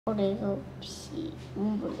我的肉皮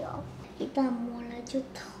摸不了，一旦摸了就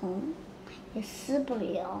疼，也撕不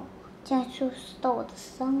了，这就是我的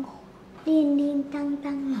生活。叮叮当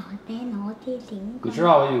当，脑袋灵光。你知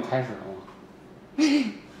道我已经开始了吗？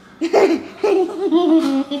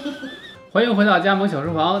欢迎回到佳萌小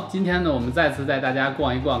厨房。今天呢，我们再次带大家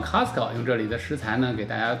逛一逛 Costco， 用这里的食材呢，给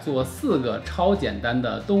大家做4个超简单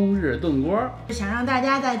的冬日炖锅。想让大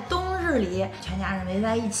家在冬日里全家人围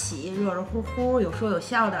在一起，热热乎乎、有说有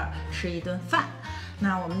笑的吃一顿饭。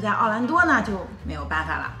那我们在奥兰多呢就没有办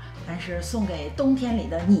法了，但是送给冬天里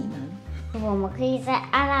的你们。我们可以在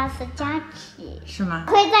阿拉斯加吃，是吗？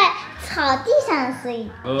可以在草地上睡，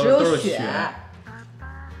只有雪。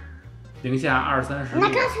零下20-30度。那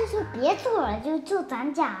干脆说别做了，就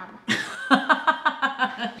咱家吧。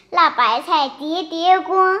辣白菜叠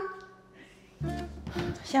锅。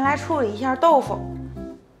先来处理一下豆腐。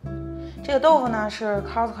这个豆腐呢是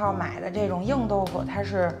Costco 买的这种硬豆腐，它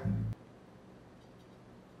是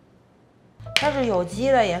有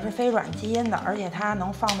机的，也是非软基因的，而且它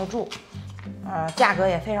能放得住，价格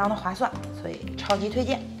也非常的划算，所以超级推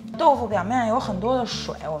荐。豆腐表面有很多的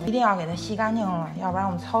水，我们一定要给它吸干净了，要不然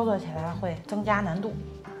我们操作起来会增加难度。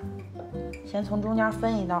先从中间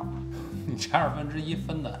分一刀，你差1/2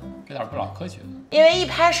分的，有点不老科学。因为一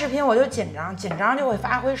拍视频我就紧张就会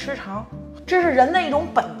发挥失常，这是人的一种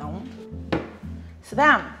本能。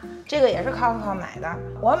Spam 这个也是 Costco 买的，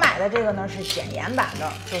我买的这个呢是减盐版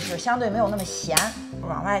的，就是相对没有那么咸。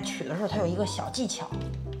往外取的时候它有一个小技巧，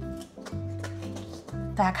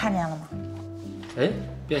大家看见了吗？哎，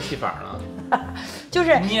变戏法了，就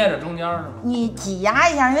是捏着中间是吗？你挤压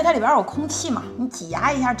一下，因为它里边有空气嘛，你挤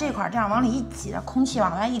压一下这块，这样往里一挤，空气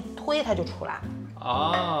往外一推，它就出来了。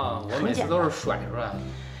啊，我每次都是甩出来的。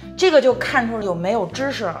这个就看出有没有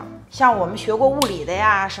知识了，像我们学过物理的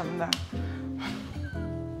呀什么的。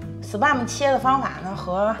Spam 切的方法呢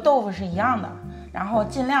和豆腐是一样的，然后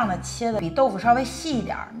尽量的切的比豆腐稍微细一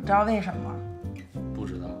点，你知道为什么吗？不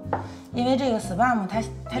知道。因为这个 Spam 它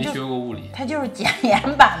没学过物理，它就是减盐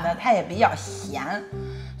版的，它也比较咸，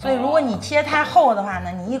所以如果你切太厚的话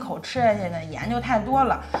呢，你一口吃下去呢盐就太多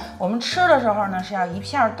了。我们吃的时候呢是要一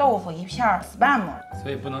片豆腐一片 Spam，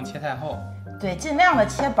 所以不能切太厚。对，尽量的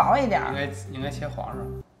切薄一点。应该切黄上。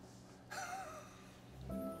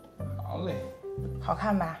好嘞，好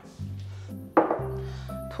看吧？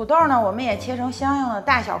土豆呢，我们也切成相应的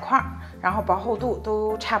大小块，然后薄厚度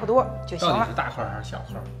都差不多就行了。到底是大块还是小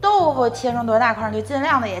块？豆腐切成多大块就尽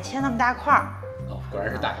量的也切那么大块。哦，果然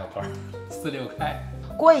是大小块，4、6开。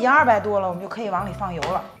锅已经200多了，我们就可以往里放油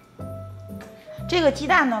了。这个鸡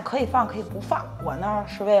蛋呢，可以放可以不放。我呢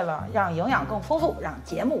是为了让营养更丰富，让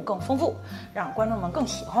节目更丰富，让观众们更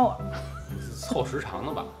喜欢我。凑时长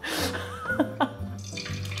的吧？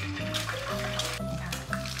你看，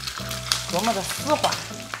多么的丝滑。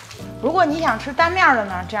如果你想吃单面的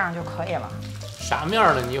呢，这样就可以了。啥面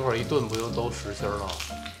的？你一会儿一炖不就都实心了？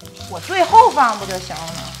我最后放不就行了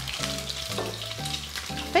吗？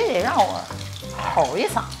非得让我吼一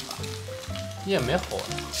嗓子。你也没吼呀。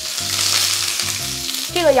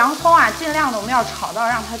这个洋葱啊，尽量的我们要炒到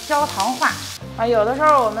让它焦糖化啊。有的时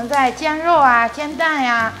候我们在煎肉啊、煎蛋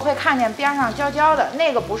呀，会看见边上焦焦的，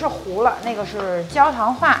那个不是糊了，那个是焦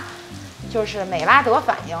糖化。就是美拉德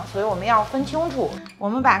反应，所以我们要分清楚。我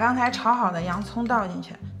们把刚才炒好的洋葱倒进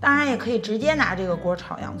去，当然也可以直接拿这个锅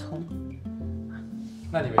炒洋葱。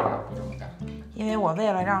那你为啥不这么干？因为我为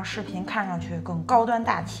了让视频看上去更高端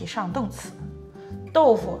大气上档次，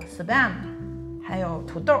豆腐、Spam 还有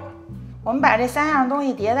土豆，我们把这3样东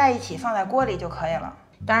西叠在一起放在锅里就可以了。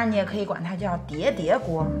当然你也可以管它叫叠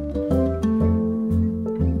锅。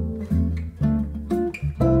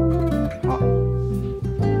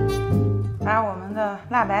把我们的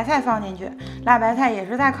辣白菜放进去，辣白菜也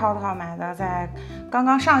是在 Costco 买的，在刚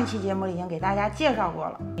刚上一期节目里已经给大家介绍过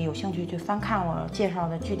了，有兴趣去翻看我介绍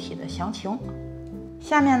的具体的详情。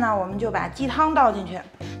下面呢，我们就把鸡汤倒进去。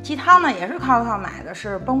鸡汤呢也是 Costco 买的，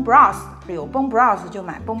是 bone broth， 有 bone broth 就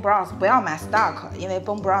买 bone broth， 不要买 stock， 因为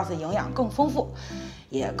bone broth 营养更丰富，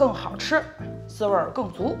也更好吃，滋味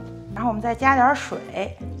更足。然后我们再加点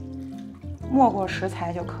水，没过食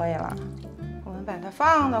材就可以了。我们把它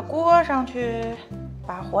放到锅上去，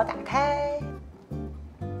把火打开。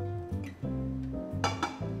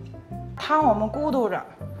汤我们咕嘟着，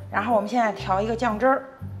然后我们现在调一个酱汁儿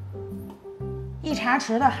，1茶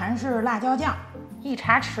匙的韩式辣椒酱，1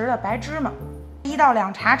茶匙的白芝麻，1到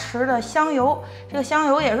2茶匙的香油。这个香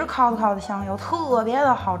油也是 Costco 的香油，特别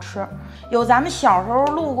的好吃，有咱们小时候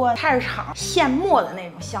路过菜市场现磨的那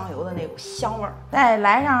种香油的那种香味儿。再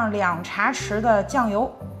来上2茶匙的酱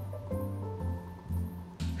油。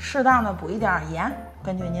适当的补一点盐，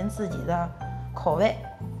根据您自己的口味。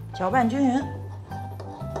搅拌均匀。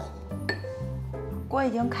锅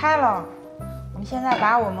已经开了，我们现在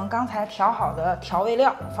把我们刚才调好的调味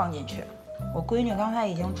料放进去。我闺女刚才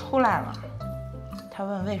已经出来了，她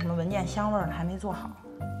问为什么闻见香味了还没做好。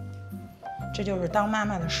这就是当妈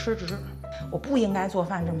妈的失职，我不应该做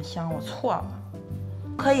饭这么香，我错了。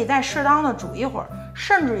可以再适当的煮一会儿，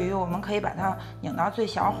甚至于我们可以把它拧到最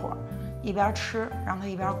小火，一边吃让它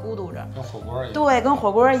一边咕嘟着，跟火锅一样。对，跟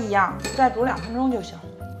火锅一样，再煮2分钟就行。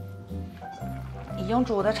已经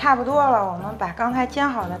煮的差不多了，我们把刚才煎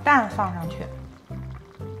好的蛋放上去，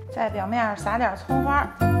在表面撒点葱花。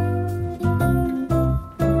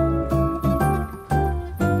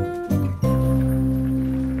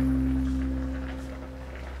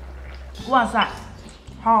哇塞，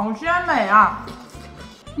好鲜美啊！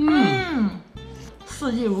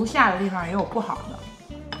四季如夏的地方也有不好的，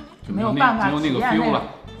没有办法体验那个。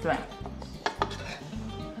对。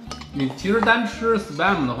你其实单吃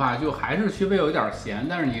spam 的话，就还是稍微有一点咸，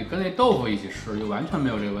但是你跟那豆腐一起吃，就完全没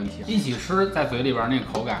有这个问题。一起吃，在嘴里边那个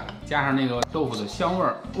口感，加上那个豆腐的香味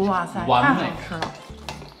儿，哇塞，完美，太好吃了！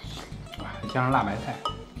哇，加上辣白菜，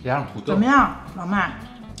加上土豆，怎么样，老麦？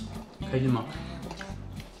开心吗？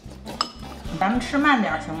咱们吃慢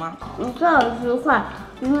点行吗？我最好吃快，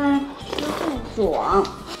因为吃不爽。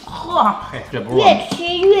呵，嘿，这不是越吃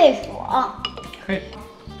越爽。嘿。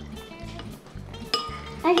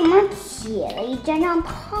为什么铁的一沾上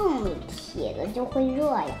烫的铁的就会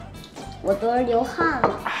热呀？我都是流汗了。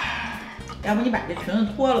要不你把这裙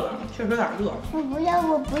子脱了吧，确实有点热。我不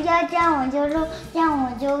要，这样我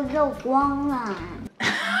就热光了。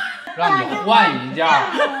让你换一件。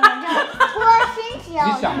多新鲜！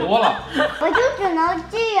你想多了。我就只能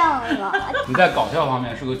这样了。你在搞笑方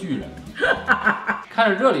面是个巨人。看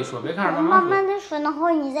着这里说，别看着慢慢的说，然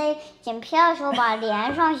后你在剪片的时候把它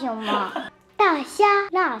连上行吗？大虾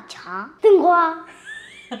腊肠炖锅。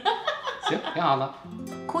行，挺好的。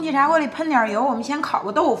空气炸锅里喷点油，我们先烤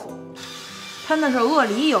个豆腐，喷的是鳄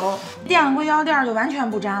梨油，垫了硅胶垫就完全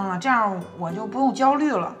不粘了，这样我就不用焦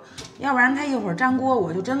虑了。要不然它一会儿粘锅，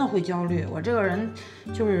我就真的会焦虑。我这个人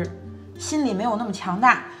就是心里没有那么强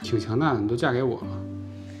大。挺强大的，你都嫁给我了。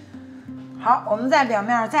好，我们在表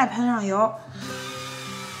面再喷上油，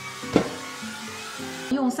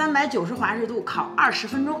用390华氏度烤20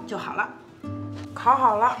分钟就好了。烤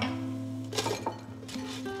好了。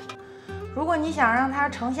如果你想让它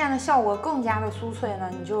呈现的效果更加的酥脆呢，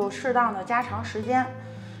你就适当的加长时间。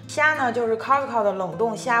虾呢，就是 Costco 的冷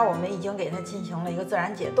冻虾，我们已经给它进行了一个自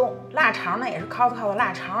然解冻。腊肠呢，也是 Costco 的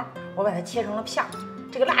腊肠，我把它切成了片儿。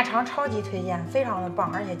这个腊肠超级推荐，非常的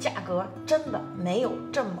棒，而且价格真的没有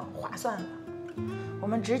这么划算的。我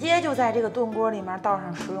们直接就在这个炖锅里面倒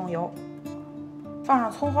上食用油，放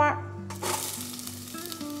上葱花、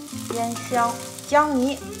鲜香、姜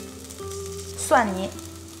泥、蒜泥。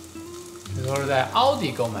这都是在奥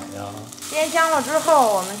迪购买的。煸香了之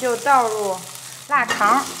后，我们就倒入腊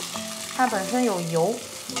肠，它本身有油，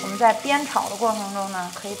我们在煸炒的过程中呢，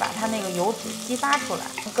可以把它那个油脂激发出来，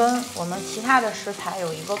跟我们其他的食材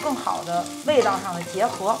有一个更好的味道上的结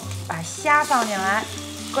合。把虾放进来，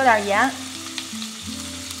搁点盐、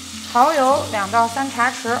蚝油2到3茶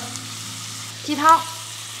匙，鸡汤，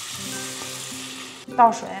倒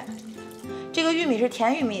水。这个玉米是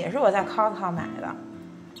甜玉米，也是我在 Costco 买的，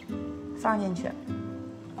放进去，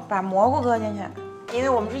把蘑菇搁进去。因为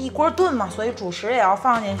我们是一锅炖嘛，所以主食也要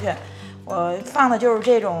放进去。我放的就是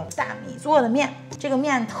这种大米做的面，这个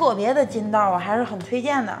面特别的筋道，我还是很推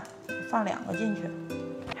荐的。放2个进去，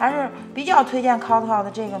还是比较推荐 Costco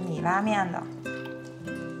的这个米拉面的。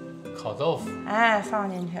烤豆腐，哎，放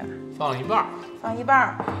进去，放了一半，放一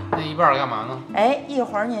半。那一半干嘛呢？哎，一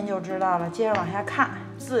会儿您就知道了，接着往下看，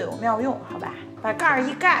自有妙用，好吧？把盖儿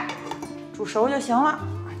一盖，煮熟就行了。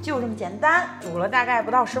就这么简单，煮了大概不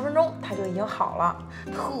到10分钟，它就已经好了，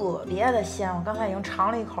特别的鲜。我刚才已经尝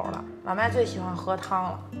了一口了。老麦最喜欢喝汤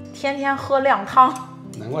了，天天喝靓汤，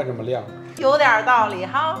难怪这么亮，有点道理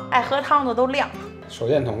哈。爱喝汤的都亮，手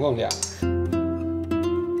电筒更亮。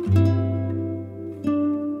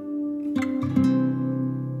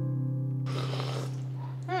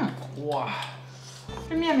哇，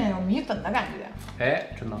这面面有米粉的感觉，哎，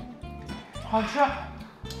真的好吃，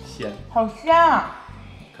鲜，好鲜啊！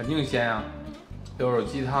肯定鲜啊，又是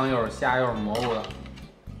鸡汤，又是虾，又是蘑菇的，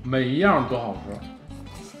每一样都好吃。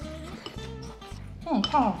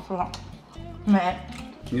太好吃了，美。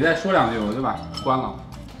你再说2句，我就把关了。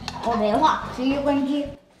我没话，直接关机。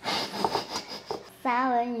三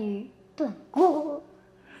文鱼炖锅。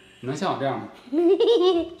你能像我这样吗？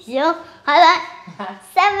行，好来，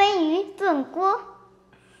三文鱼炖锅。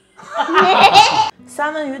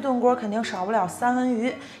三文鱼炖锅肯定少不了三文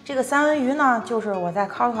鱼。这个三文鱼呢，就是我在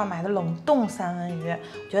Costco 买的冷冻三文鱼，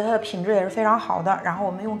我觉得它的品质也是非常好的。然后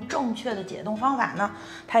我们用正确的解冻方法呢，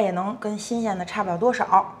它也能跟新鲜的差不了多少。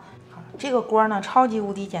好，这个锅呢超级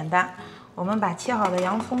无敌简单，我们把切好的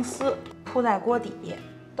洋葱丝铺在锅底，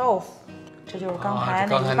豆腐，这就是刚才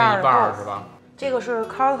那一半的豆腐，是吧？这个是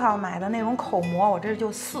Costco 买的那种口蘑，我这就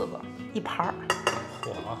4个一盘儿，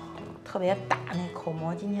特别大那口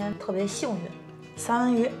蘑，今天特别幸运。三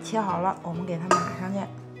文鱼切好了，我们给它码上去。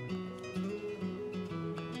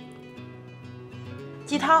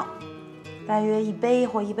鸡汤大约1杯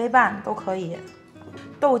或1杯半都可以。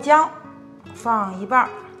豆浆放1半，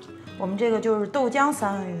我们这个就是豆浆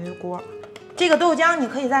三文鱼锅。这个豆浆你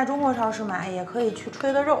可以在中国超市买，也可以去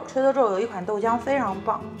吹的肉。吹的肉有一款豆浆非常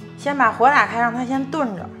棒。先把火打开，让它先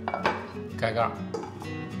炖着。盖盖。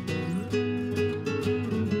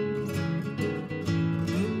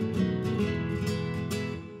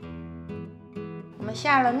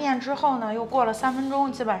下了面之后呢，又过了3分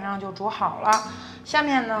钟，基本上就煮好了。下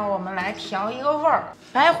面呢，我们来调一个味儿，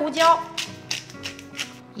白胡椒、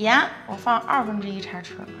盐，我放1/2茶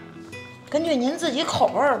匙，根据您自己口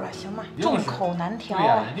味吧，行吗？众口难调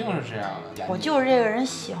啊，一定是这样的。我就是这个人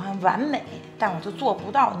喜欢完美，但我就做不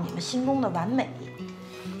到你们心中的完美。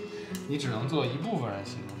你只能做一部分人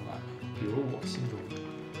心中的完美，比如我心中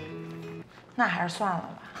的。那还是算了吧。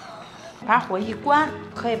把火一关，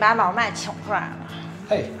可以把老麦请出来了。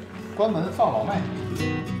嘿，关门放老麦。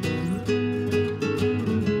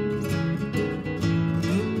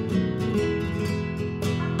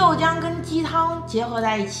豆浆跟鸡汤结合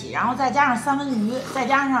在一起，然后再加上三文鱼，再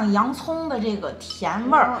加上洋葱的这个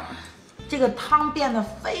甜味儿，这个汤变得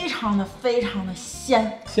非常的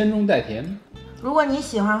鲜，鲜中带甜。如果你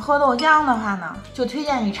喜欢喝豆浆的话呢，就推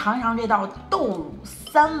荐你尝尝这道豆乳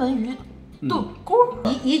三文鱼炖锅。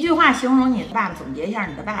一句话形容你的爸爸，总结一下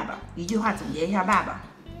你的爸爸。一句话总结一下爸爸。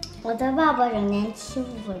我的爸爸仍然欺负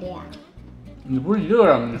不了。你不是一个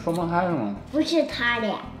人吗？你双胞胎是吗？不是他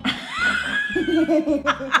俩。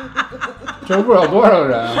这不知道多少个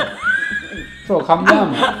人啊？是我看不见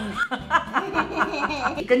吗？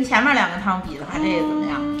跟前面2个汤比的话，这个怎么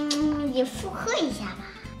样？也附和一下吧。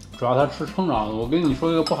主要他吃撑着了。我跟你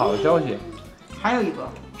说一个不好的消息，还有一个，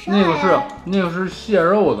那个是蟹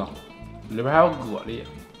肉的，里边还有蛤蜊，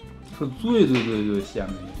是最鲜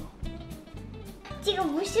的一个。这个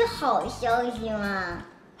不是好消息吗？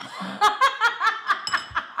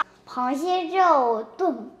螃蟹肉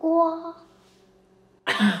炖锅。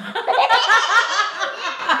感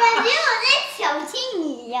觉我在挑衅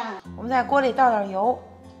你一样。我们在锅里倒点油，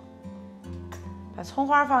把葱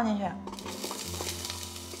花放进去，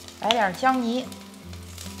来点姜泥、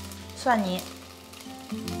蒜泥，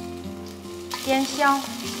煸香，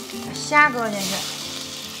把虾搁进去。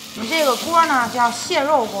我们这个锅呢叫蟹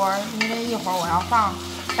肉锅，因为一会儿我要放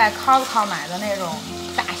在 Costco 买的那种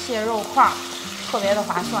大蟹肉块，特别的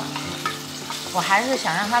划算。我还是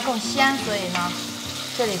想让它更鲜，所以呢，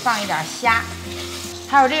这里放一点虾，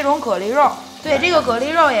还有这种蛤蜊肉。对，这个蛤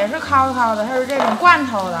蜊肉也是 Costco 的，它是这种罐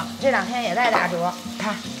头的，这2天也在打折。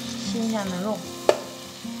看，新鲜的肉，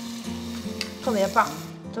特别棒，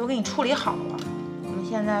都给你处理好了。我们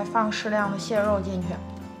现在放适量的蟹肉进去。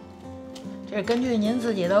这是根据您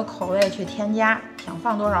自己的口味去添加，想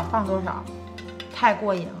放多少放多少，太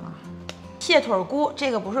过瘾了。蟹腿菇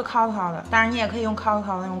这个不是 Costco 的，但是你也可以用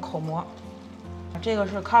Costco 的那种口蘑。这个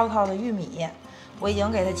是 Costco 的玉米，我已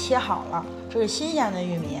经给它切好了，这是新鲜的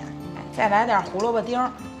玉米。再来点胡萝卜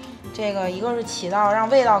丁，这个一个是起到让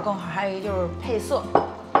味道更好，还有一个就是配色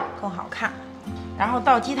更好看。然后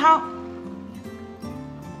倒鸡汤，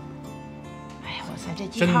哎呀，哇塞，这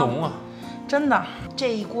鸡汤真浓啊！真的，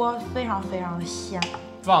这一锅非常的鲜，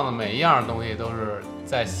放的每一样东西都是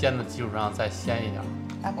在鲜的基础上再鲜一点。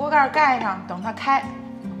把锅盖盖上，等它开。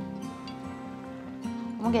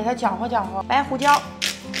我们给它搅和搅和，白胡椒，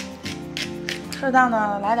适当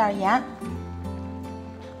的来点盐。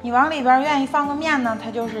你往里边愿意放个面呢，它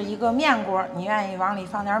就是一个面锅；你愿意往里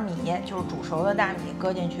放点米，就是煮熟的大米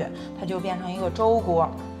搁进去，它就变成一个粥锅。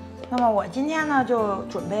那么我今天呢，就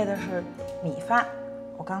准备的是米饭。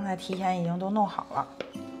我刚才提前已经都弄好了，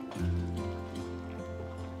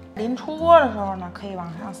临出锅的时候呢，可以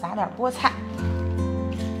往上撒点菠菜。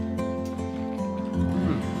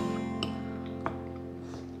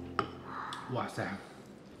哇塞！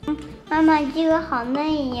妈妈，这个好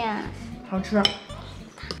嫩呀！好吃。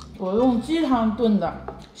我用鸡汤炖的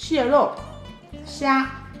蟹肉、虾，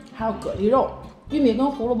还有蛤蜊肉。玉米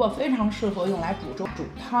跟胡萝卜非常适合用来煮粥、煮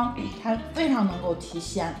汤，它非常能够提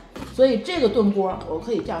鲜。所以所以这个炖锅我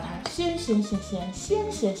可以叫它鲜。鲜。我接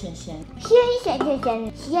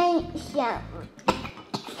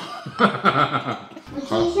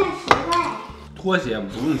一下鞋带。拖鞋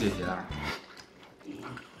不用系鞋带。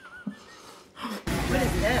What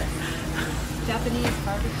is this? Japanese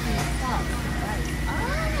barbecue sauce.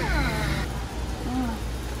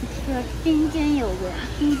 吃了津津有味，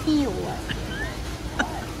津津有味。